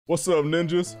What's up,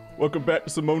 ninjas? Welcome back to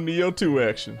some more Nioh 2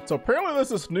 action. So apparently there's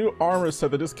this new armor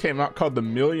set that just came out called the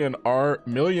Million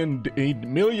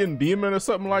Demon or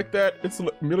something like that. It's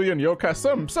Million Yokai,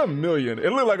 some million.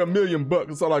 It looked like $1,000,000 bucks.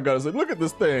 That's all I gotta say. Look at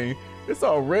this thing. It's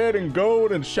all red and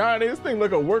gold and shiny. This thing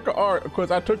like a work of art. Of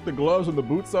course, I took the gloves and the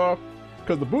boots off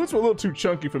because the boots were a little too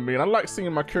chunky for me, and I like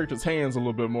seeing my character's hands a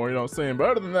little bit more, you know what I'm saying? But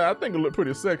other than that, I think it looked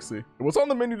pretty sexy. What's on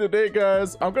the menu today,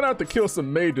 guys? I'm gonna have to kill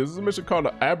some mages. This is a mission called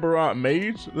the Aberrant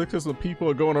Mage. Looks like some people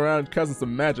are going around casting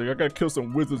some magic. I gotta kill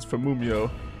some wizards for Onmyo.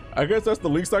 I guess that's the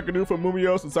least I can do for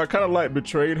Onmyo since I kind of like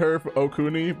betrayed her for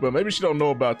Okuni, but maybe she don't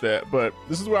know about that. But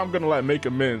this is where I'm gonna like make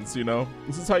amends, you know?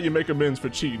 This is how you make amends for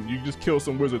cheating. You just kill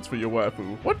some wizards for your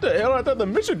waifu. What the hell? I thought the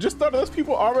mission just started. There's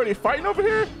people already fighting over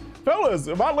here? Fellas,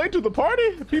 am I late to the party?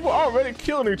 People already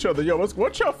killing each other. Yo,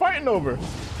 what y'all fighting over?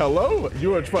 Hello?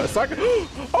 You are Saika?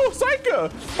 Oh,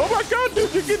 Saika! Oh my god,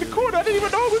 dude, you're getting caught. I didn't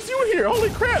even know it was you here. Holy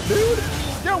crap, dude.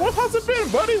 Yo, how's it been,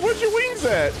 buddy? Where's your wings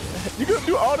at? You gonna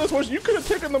do all this? You could have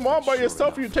taken them all by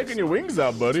yourself. You're taking your wings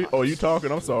out, buddy. Oh, you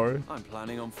talking? I'm sorry. I'm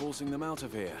planning on forcing them out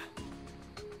of here.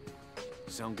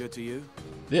 Sound good to you?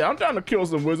 Yeah, I'm down to kill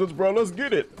some wizards, bro. Let's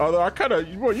get it. Although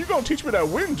bro, you gonna teach me that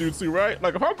wind jutsu, right?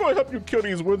 Like, if I'm gonna help you kill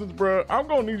these wizards, bro, I'm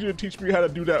gonna need you to teach me how to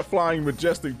do that flying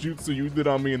majestic jutsu you did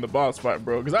on me in the boss fight,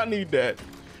 bro, because I need that.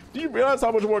 Do you realize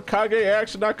how much more Kage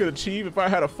action I could achieve if I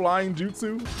had a flying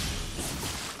jutsu?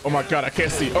 Oh my god, I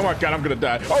can't see. Oh my god, I'm gonna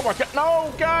die. Oh my god,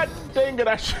 no, god dang it,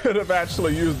 I should have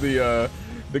actually used the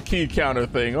key counter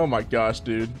thing. Oh my gosh,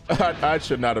 dude. I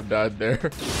should not have died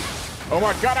there. Oh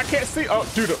my god, I can't see. Oh,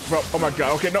 dude, bro. Oh my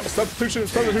god. Okay, no, substitution,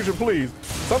 please.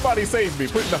 Somebody save me,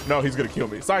 please. No, he's gonna kill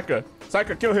me. Saika,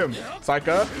 kill him.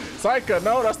 Saika,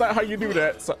 no, that's not how you do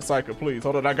that. Saika, please.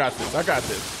 Hold on, I got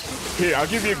this. Here, I'll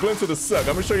give you a glimpse of the suck.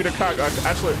 I'm gonna show you the cock.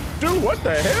 Actually, dude, what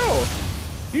the hell?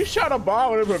 He shot a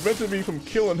bomb and it prevented me from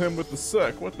killing him with the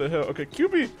suck. What the hell? Okay,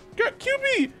 QB, got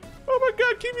QB. Oh my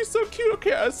god, QB's so cute.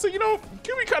 Okay, so you know,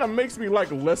 QB kind of makes me like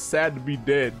less sad to be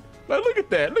dead. Like, look at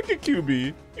that. Look at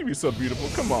QB. QB's so beautiful.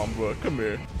 Come on, bro. Come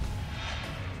here.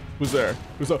 Who's there?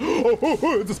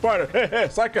 Oh, it's a spider. Hey,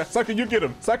 Saika, you get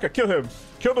him. Saika, kill him.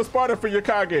 Kill the spider for your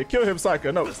Kage. Kill him,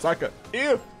 Saika. No, Saika.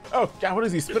 Ew. Oh, God, what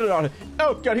is he spitting on?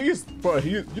 Oh, God, you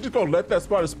just gonna let that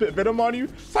spider spit venom on you?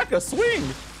 Saika, swing.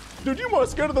 Dude, you more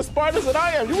scared of the spiders than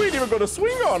I am. You ain't even gonna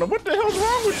swing on them. What the hell's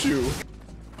wrong with you?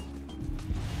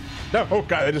 No, oh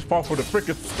god, they just fall for the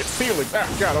freaking ceiling.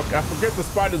 Ah, god, okay, I forget the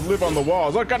spiders live on the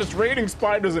walls. Oh god, it's raining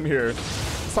spiders in here.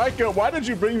 Saika, why did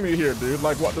you bring me here, dude?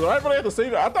 Like, what, did I really have to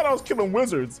save you? I thought I was killing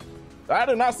wizards. I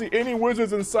did not see any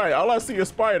wizards in sight. All I see is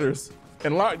spiders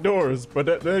and locked doors. But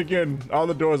then again, all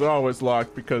the doors are always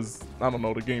locked because, I don't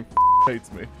know, the game hates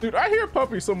me. Dude, I hear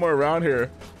Puppy somewhere around here.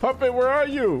 Puppy, where are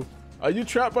you? Are you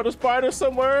trapped by the spider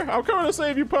somewhere? I'm coming to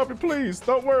save you, Puppy, please.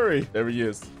 Don't worry. There he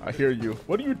is. I hear you.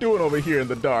 What are you doing over here in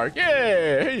the dark?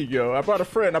 Yeah, here you go. I brought a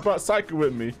friend. I brought Saika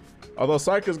with me. Although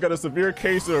Saika's got a severe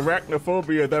case of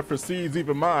arachnophobia that precedes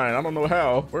even mine. I don't know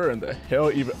how. Where in the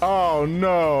hell even? Oh,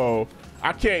 no.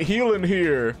 I can't heal in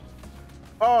here.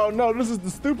 Oh, no, this is the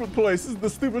stupid place.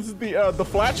 This is the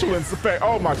flatulence effect.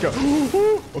 Oh, my God.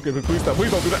 Okay, but please stop.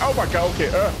 Please don't do that. Oh, my God.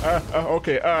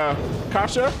 Okay,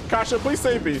 Kasha, please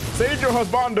save me. Save your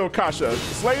husbando, Kasha.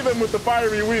 Slay them with the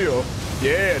fiery wheel.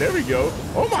 Yeah, there we go.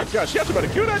 Oh, my God. She actually about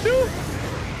to kill that dude?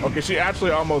 Okay, she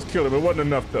actually almost killed him. It wasn't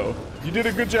enough, though. You did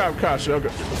a good job, Kasha. Okay.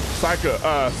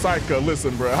 Saika,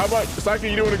 listen, bro. How about, Saika,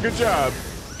 you're doing a good job.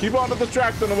 Keep on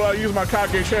distracting them while I use my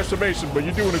Kage transformation, but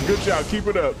you're doing a good job. Keep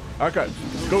it up. Okay,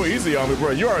 go easy on me, bro.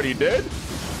 You already dead?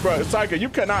 Bro, Saika, you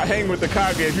cannot hang with the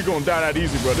Kage if you're gonna die that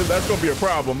easy, bro. That's gonna be a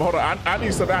problem. Hold on, I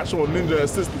need some actual ninja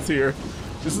assistance here.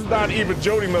 This is not even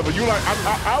Jody level. You like,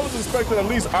 I was expecting at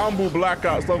least Ambu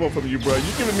Blackouts level from you, bro.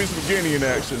 You're giving me some Guinea in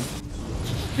action.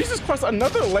 Jesus Christ,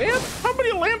 another lamp? How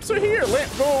many lamps are here?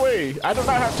 Lamp, go away. I do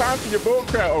not have time for your bull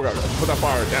crap. Oh, God, put that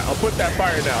fire down. I'll put that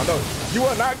fire down. No, you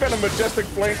are not gonna majestic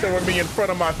flamethrower me in front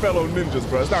of my fellow ninjas,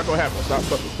 bro. It's not gonna happen.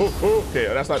 Stop. Okay,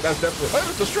 that's definitely, oh,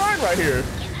 there's a shrine right here.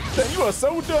 You are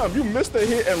so dumb. You missed a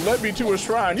hit and led me to a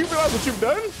shrine. You realize what you've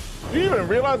done? You even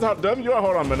realize how dumb you are?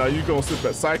 Hold on, man. Now you gonna sit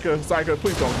back. Saika,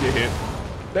 please don't get hit.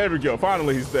 There we go.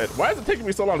 Finally, he's dead. Why is it taking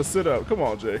me so long to sit up? Come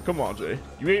on, Jay. Come on, Jay.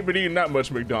 You ain't been eating that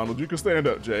much McDonald's. You can stand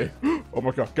up, Jay. Oh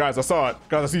my God, guys, I saw it.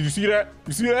 Guys, you see that?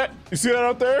 You see that? You see that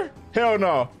out there? Hell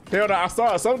no. Hell no. I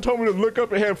saw it. Someone told me to look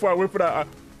up ahead before I went for that.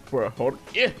 Bro, hold on.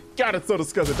 Yeah, God, it's so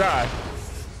disgusting. Die.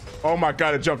 Oh my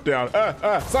God, it jumped down.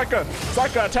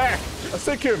 Saika, attack.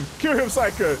 Sick him. Kill him,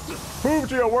 Saika. Prove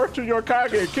to your worth to your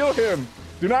Kage. Kill him.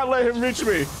 Do not let him reach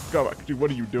me. God, dude,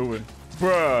 what are you doing?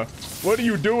 Bruh, what are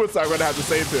you doing? So I'm gonna have to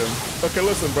save him. Okay,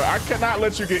 listen, bro. I cannot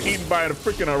let you get eaten by a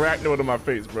freaking arachnoid in my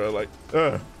face, bro. Like,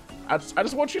 I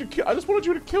just want you to kill. I just wanted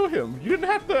you to kill him. You didn't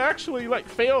have to actually like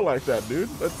fail like that, dude.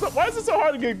 Why is it so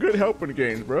hard to get good help in the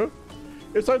games, bro?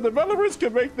 It's like developers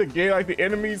can make the game, like the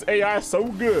enemy's AI so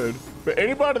good, but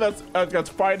anybody that's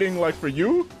fighting like for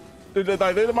you, they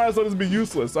might as well just be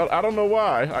useless. I don't know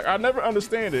why. I never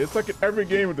understand it. It's like in every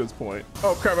game at this point.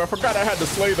 Oh crap, I forgot I had to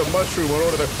slay the mushroom in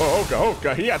order to, oh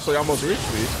God, he actually almost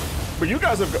reached me. But you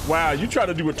guys have, wow, you tried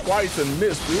to do it twice and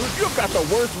missed, dude. You've got the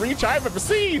worst reach I've ever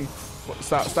seen.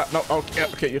 Stop, no,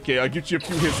 okay, I'll get you a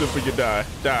few hits before you die.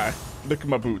 Lick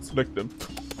my boots, lick them.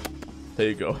 There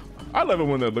you go. I love it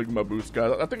when they lick my boots,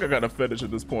 guys. I think I got a fetish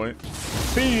at this point.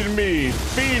 Feed me,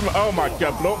 oh my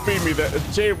God, don't feed me that.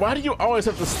 Jay, why do you always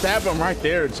have to stab him right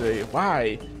there, Jay?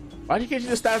 Why? Why can't you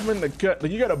just stab him in the gut?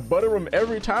 Like, you gotta butter him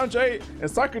every time, Jay? And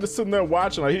Saki just sitting there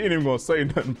watching, like, he ain't even gonna say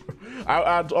nothing.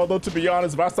 Although, to be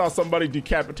honest, if I saw somebody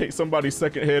decapitate somebody's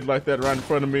second head like that right in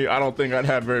front of me, I don't think I'd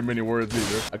have very many words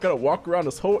either. I gotta walk around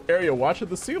this whole area watching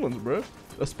the ceilings, bro.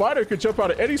 A spider could jump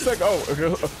out at any second. Oh, okay.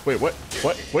 Wait, what?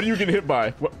 What are you getting hit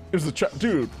by? What? It was a trap.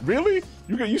 Dude, really?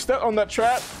 You stepped on that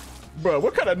trap? Bro,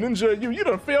 what kind of ninja are you? You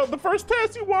done failed the first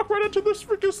test. You walk right into this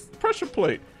freaking pressure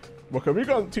plate. Okay, we're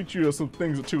gonna teach you some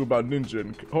things or two about ninja.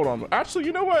 And hold on. Actually,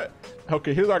 you know what?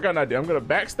 Okay, I got an idea. I'm gonna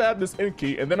backstab this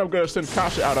Enki, and then I'm gonna send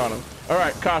Kasha out on him. All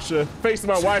right, Kasha, face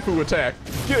my waifu attack.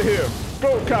 Get him.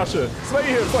 Go, Kasha. Slay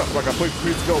him. Oh my God,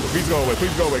 please go. Please go away.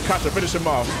 Please go away. Kasha, finish him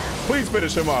off. Please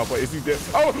finish him off. Wait, is he dead?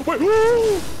 Oh, wait.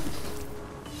 Woo!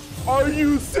 Are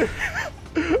you serious?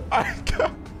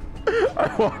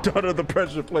 I walked under the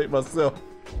pressure plate myself.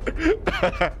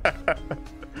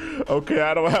 Okay,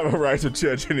 I don't have a right to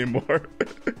judge anymore.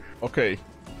 Okay,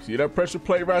 see that pressure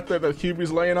plate right there that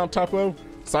QB's laying on top of?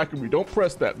 Psycho, we don't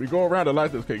press that. We go around it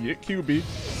like this. Okay, get QB,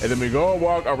 and then we go and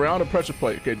walk around the pressure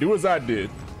plate. Okay, do as I did.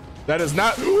 That is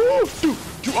not, ooh, dude,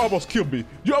 you almost killed me.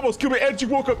 You almost killed me, and you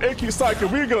woke up AK Psycho.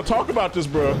 We ain't gonna talk about this,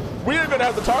 bro. We ain't gonna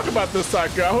have to talk about this,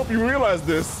 Psycho. I hope you realize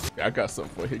this. I got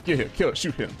something for you. Get him, kill it,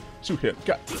 shoot him. Shoot him.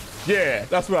 Yeah,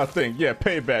 that's what I think. Yeah,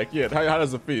 payback. Yeah, how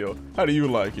does it feel? How do you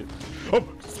like it? Oh,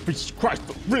 Jesus Christ,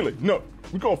 really? No,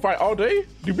 we gonna fight all day?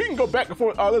 Dude, we can go back and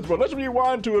forth all this, bro. Let's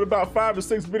rewind to it about 5 or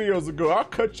 6 videos ago. I'll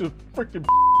cut your freaking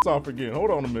off again.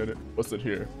 Hold on a minute. What's it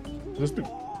here? Let's do.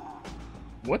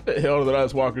 What the hell did I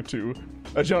just walk into?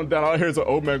 I jumped down, all I hear is an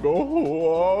old man go,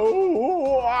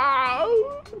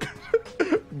 oh,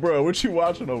 bro, what you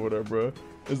watching over there, bro?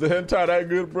 Is the hentai that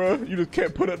good, bro? You just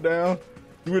can't put it down?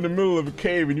 You're in the middle of a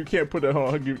cave and you can't put that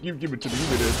on. Give it to me. Give me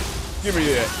this. Give me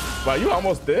that. Wow, you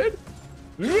almost dead?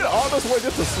 You went all this way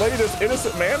just to slay this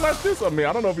innocent man like this? I mean,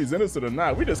 I don't know if he's innocent or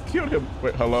not. We just killed him.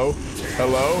 Wait, hello?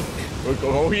 Hello?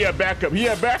 Oh, he had backup. He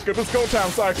had backup. It's go time,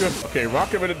 Psycho. Okay, rock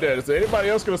him in the dead. Is there anybody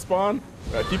else gonna spawn?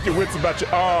 Keep your wits about you.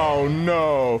 Oh,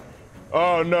 no.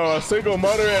 Oh, no. A single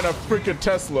mother and a freaking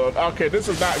Tesla. Okay, this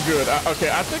is not good. Okay,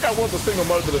 I think I want the single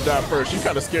mother to die first. She's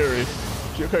kind of scary.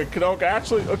 Okay,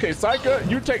 actually, okay, Psycho,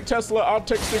 you take Tesla. I'll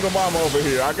take single mama over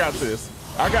here. I got this.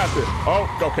 Oh,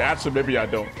 okay, actually, maybe I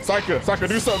don't. Psycho,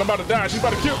 do something. I'm about to die. She's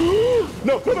about to kill.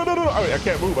 No. I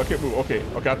can't move. Okay,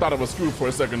 I thought I was screwed for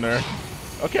a second there.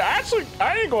 Okay, I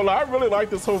ain't gonna lie. I really like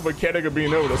this whole mechanic of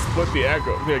being able to split the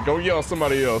echo. Yeah, go yell at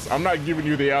somebody else. I'm not giving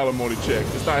you the alimony check.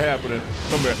 It's not happening.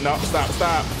 Come here. No,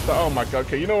 stop. Oh my God.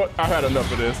 Okay, you know what? I've had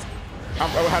enough of this.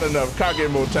 I've had enough. Kage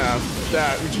mode time.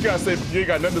 What you gotta say? You ain't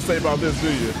got nothing to say about this,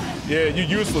 do you? Yeah, you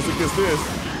useless against this.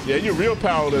 Yeah, you real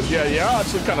powerless. Yeah, I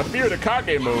actually kind of fear the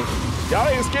Kage mode. Y'all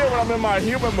ain't scared when I'm in my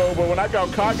human mode, but when I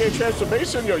got Kage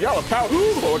transformation, yo, y'all are powerful.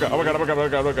 Oh my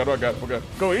God.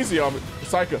 Go easy on me.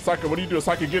 Psycho, what are you doing?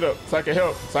 Psycho, get up. Psycho,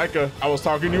 help. Psycho, I was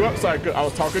talking you up, Psycho.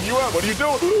 What are you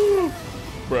doing?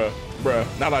 Bruh,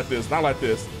 not like this.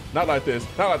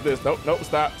 Nope,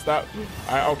 stop. All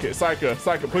right, okay, Psycho,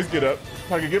 please get up.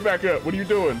 Psycho, get back up. What are you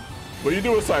doing?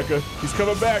 Psycho? He's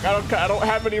coming back. I don't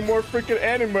have any more freaking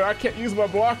anime. I can't use my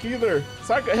block either.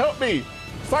 Psycho, help me.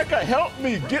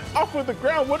 Get off of the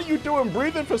ground. What are you doing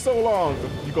breathing for so long?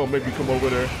 You gonna make me come over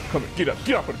there? Come get up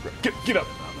off of the ground. Get up.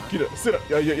 Sit up.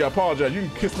 Yeah, apologize. You can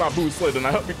kiss my boot slit and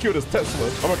I help me kill this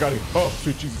Tesla. Oh my God. Oh,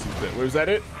 sweet Jesus, he's dead. Wait, is that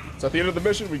it? Is that the end of the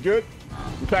mission? We good?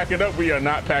 We packing up? We are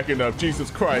not packing up.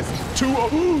 Jesus Christ. Two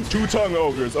tongue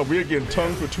ogres. Oh, we're getting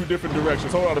tongue for 2 different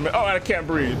directions. Hold on a minute. Oh, I can't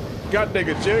breathe. God dang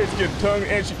it. Jerry's getting tongue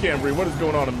and she can't breathe. What is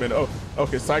going on a minute? Oh,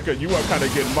 okay, Psycho, you are kind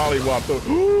of getting mollywopped.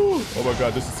 Oh my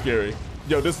God, this is scary.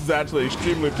 Yo, this is actually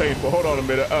extremely painful. Hold on a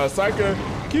minute. Psycho,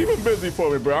 keep him busy for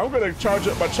me, bro. I'm gonna charge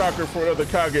up my chakra for another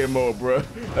Kage mode, bro.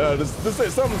 This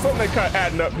is something they kind of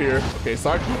adding up here. Okay,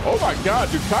 Psycho. Oh my God,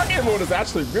 dude, Kage mode is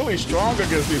actually really strong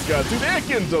against these guys. Dude, they're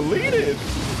getting deleted.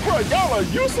 Bro, y'all are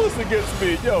useless against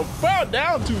me. Yo, bow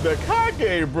down to the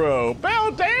Kage, bro.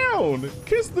 Bow down.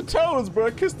 Kiss the toes,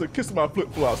 bro. Kiss my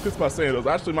flip-flops. Kiss my sandals.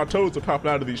 Actually, my toes are popping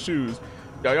out of these shoes.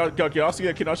 Y'all see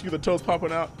that? Can I see the toes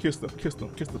popping out? Kiss them. Kiss them.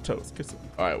 Kiss the toes. Kiss them.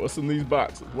 All right, what's in these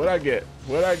boxes? What'd I get?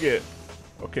 What'd I get?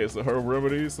 Okay, so herb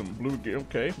remedies, some blue gear.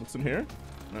 Okay, what's in here?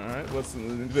 All right, what's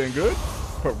in, anything good?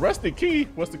 But rusty key.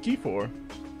 What's the key for?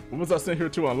 What was I sent here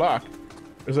to unlock?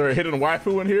 Is there a hidden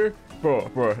waifu in here?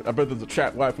 Bro, I bet there's a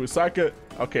trapped waifu. Saika,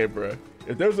 okay, bro.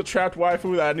 If there's a trapped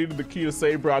waifu that I needed the key to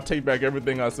save, bro, I'll take back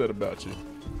everything I said about you.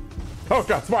 Oh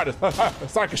God, spiders!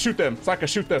 Saika, shoot them! Saika,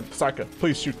 shoot them! Saika,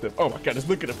 please shoot them! Oh my God, just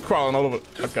look at them crawling all over.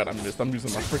 Oh God, I missed. I'm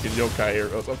using my freaking yokai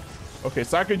arrows. Okay,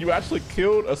 Saika, you actually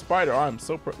killed a spider. I'm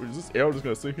so is this arrow just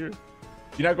gonna sit here?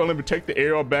 You're not gonna let me take the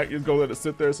arrow back? You're just gonna let it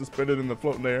sit there suspended in the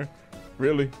floating air?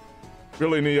 Really?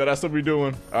 Really, Nioh? That's what we're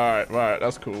doing? All right,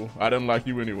 that's cool. I didn't like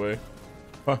you anyway.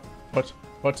 Huh?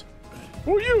 What?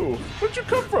 Who are you? Where'd you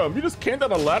come from? You just came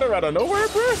down a ladder out of nowhere,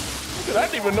 bro? I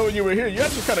didn't even know you were here. You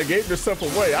actually kind of gave yourself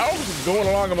away. I was just going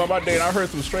along about my day and I heard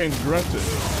some strange grunting.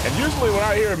 And usually when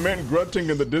I hear men grunting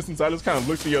in the distance, I just kind of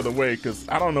look the other way because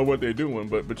I don't know what they're doing.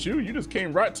 But you just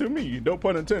came right to me. No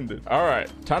pun intended. All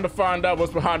right, time to find out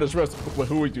what's behind this rest.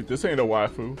 Who are you? This ain't a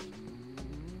waifu.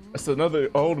 It's another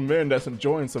old man that's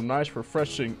enjoying some nice,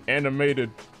 refreshing, animated,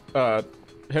 I'm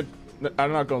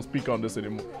not gonna speak on this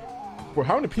anymore. Bro,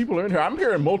 how many people are in here? I'm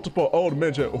hearing multiple old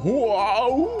men just,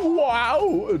 wow.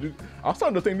 I'm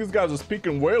starting to think these guys are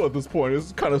speaking whale at this point. This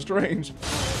is kind of strange.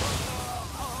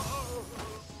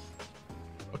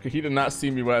 Okay, he did not see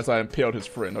me as I impaled his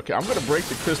friend. Okay, I'm gonna break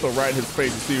the crystal right in his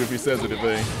face to see if he says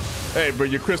anything. Hey, bro,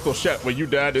 your crystal shut, but you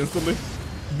died instantly.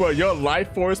 Bro, your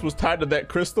life force was tied to that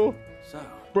crystal.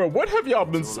 Bro, what have y'all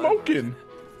been smoking?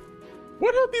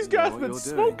 What have these guys been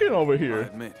smoking over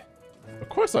here? Of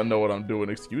course I know what I'm doing,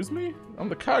 excuse me? I'm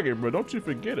the Kage, bro, don't you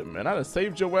forget it, man. I done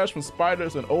saved your ass from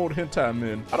spiders and old hentai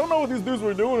men. I don't know what these dudes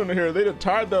were doing in here. They done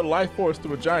tied their life force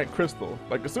to a giant crystal.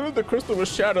 Like, as soon as the crystal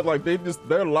was shattered, like,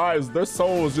 their lives, their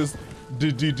souls just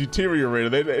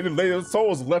deteriorated. Their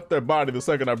souls left their body the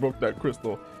second I broke that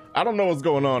crystal. I don't know what's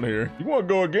going on here. You wanna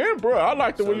go again? Bro, I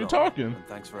like the way you're talking.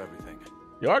 Thanks for everything.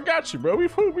 Yo, I got you, bro. We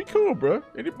cool, bro.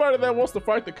 Anybody that wants to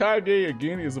fight the Kage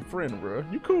again is a friend, bro.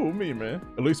 You cool with me, man.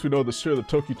 At least we know the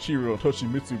Tokichiro and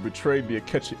Toshimitsu betrayed the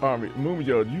Akechi army.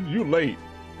 Mumio, you late.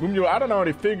 Mumio, I done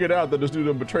already figured out that this dude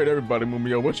done betrayed everybody,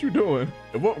 Mumio. What you doing?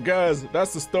 And well, guys,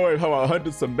 that's the story of how I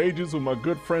hunted some mages with my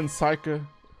good friend Saika,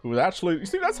 who was actually, you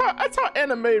see, that's how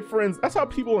anime friends, that's how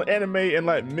people in anime and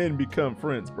like men become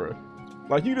friends, bro.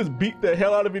 Like, you just beat the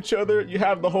hell out of each other. You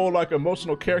have the whole like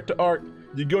emotional character arc.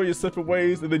 You go your separate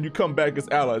ways, and then you come back as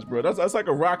allies, bro. That's like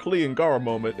a Rock Lee and Gara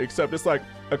moment, except it's like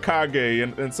a Kage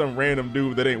and some random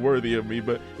dude that ain't worthy of me,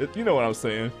 but you know what I'm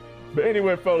saying. But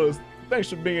anyway, fellas,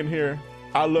 thanks for being here.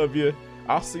 I love you.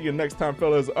 I'll see you next time,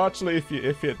 fellas. Actually, if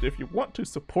you want to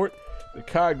support the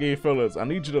Kage, fellas, I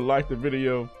need you to like the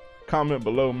video, comment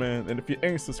below, man. And if you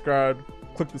ain't subscribed,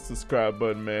 click the subscribe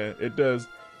button, man. It does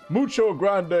mucho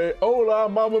grande, hola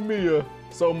mamma mia,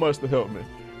 so much to help me.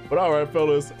 But all right,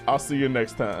 fellas, I'll see you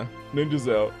next time. Ninjas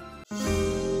out.